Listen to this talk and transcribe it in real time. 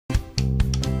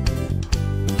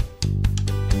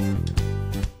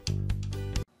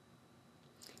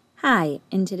Hi,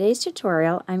 in today's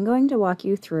tutorial I'm going to walk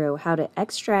you through how to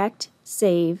extract,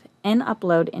 save, and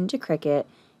upload into Cricut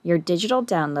your digital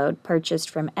download purchased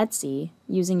from Etsy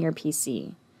using your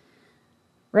PC.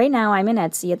 Right now I'm in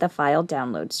Etsy at the file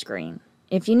download screen.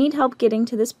 If you need help getting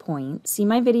to this point, see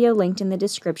my video linked in the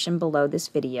description below this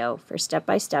video for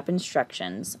step-by-step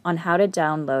instructions on how to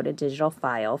download a digital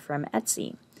file from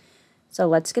Etsy. So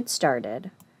let's get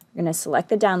started. We're going to select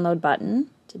the download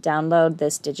button to download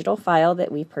this digital file that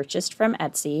we purchased from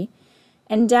Etsy,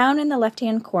 and down in the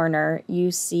left-hand corner you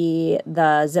see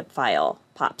the zip file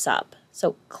pops up.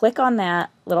 So click on that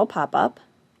little pop-up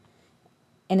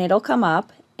and it'll come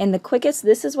up, and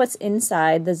this is what's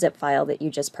inside the zip file that you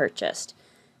just purchased.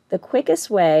 The quickest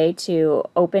way to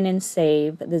open and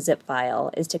save the zip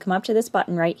file is to come up to this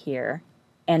button right here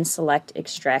and select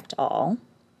Extract All.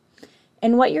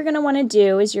 And what you're going to want to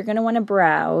do is you're going to want to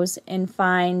browse and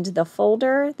find the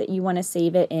folder that you want to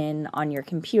save it in on your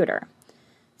computer.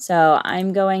 So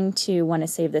I'm going to want to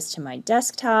save this to my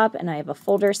desktop, and I have a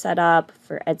folder set up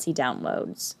for Etsy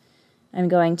downloads. I'm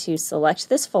going to select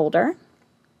this folder,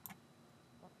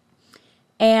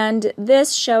 and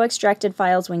this Show Extracted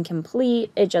Files When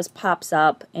Complete, it just pops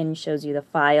up and shows you the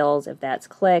files if that's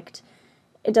clicked.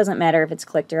 It doesn't matter if it's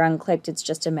clicked or unclicked, it's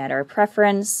just a matter of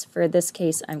preference. For this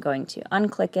case, I'm going to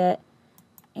unclick it,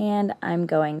 and I'm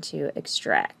going to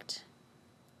extract.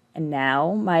 And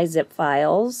now my zip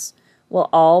files will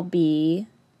all be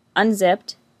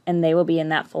unzipped, and they will be in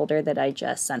that folder that I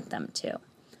just sent them to.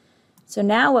 So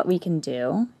now what we can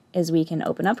do is we can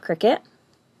open up Cricut,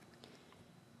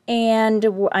 and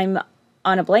I'm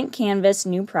on a blank canvas,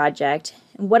 new project.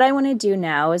 And what I want to do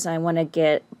now is I want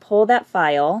to pull that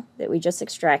file that we just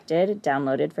extracted,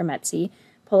 downloaded from Etsy,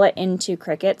 pull it into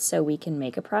Cricut so we can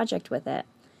make a project with it.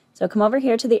 So come over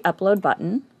here to the upload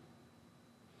button,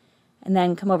 and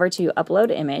then come over to upload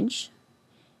image,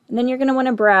 and then you're going to want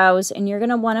to browse, and you're going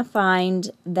to want to find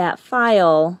that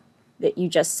file that you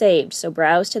just saved. So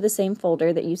browse to the same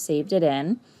folder that you saved it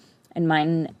in, and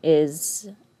mine is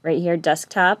right here,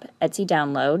 desktop, Etsy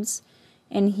downloads.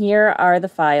 And here are the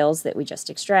files that we just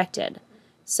extracted.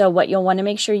 So what you'll want to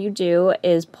make sure you do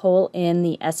is pull in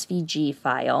the SVG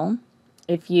file.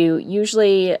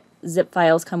 Usually zip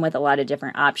files come with a lot of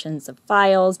different options of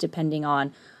files depending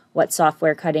on what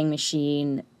software cutting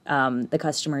machine the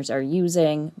customers are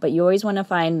using, but you always want to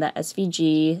find the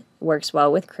SVG, works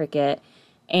well with Cricut.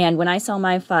 And when I sell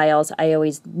my files, I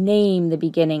always name the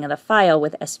beginning of the file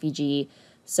with SVG,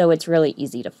 so it's really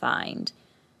easy to find.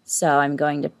 So I'm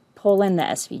going to pull in the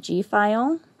SVG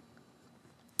file,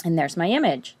 and there's my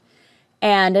image.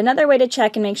 And another way to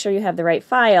check and make sure you have the right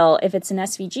file, if it's an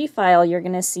SVG file, you're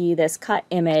going to see this cut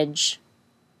image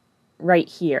right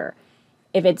here.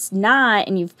 If it's not,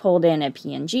 and you've pulled in a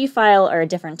PNG file or a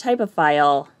different type of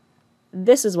file,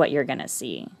 this is what you're going to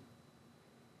see.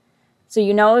 So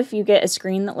you know, if you get a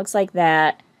screen that looks like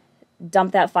that,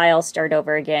 dump that file, start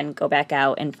over again, go back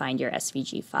out and find your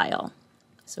SVG file.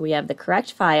 So we have the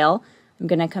correct file. I'm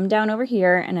going to come down over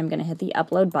here and I'm going to hit the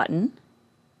upload button.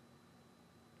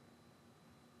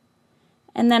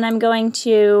 And then I'm going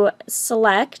to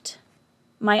select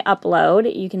my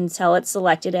upload. You can tell it's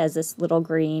selected as this little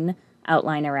green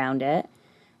outline around it.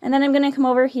 And then I'm going to come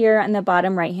over here in the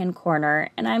bottom right hand corner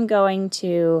and I'm going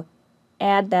to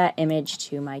add that image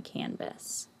to my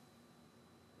canvas.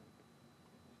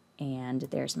 And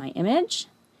there's my image.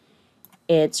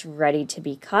 It's ready to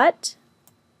be cut.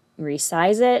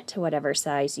 Resize it to whatever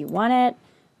size you want it,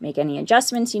 make any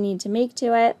adjustments you need to make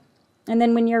to it, and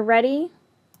then when you're ready,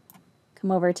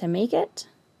 come over to Make It,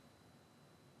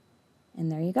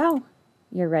 and there you go.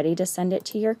 You're ready to send it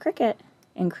to your Cricut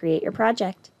and create your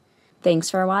project.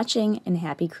 Thanks for watching, and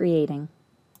happy creating.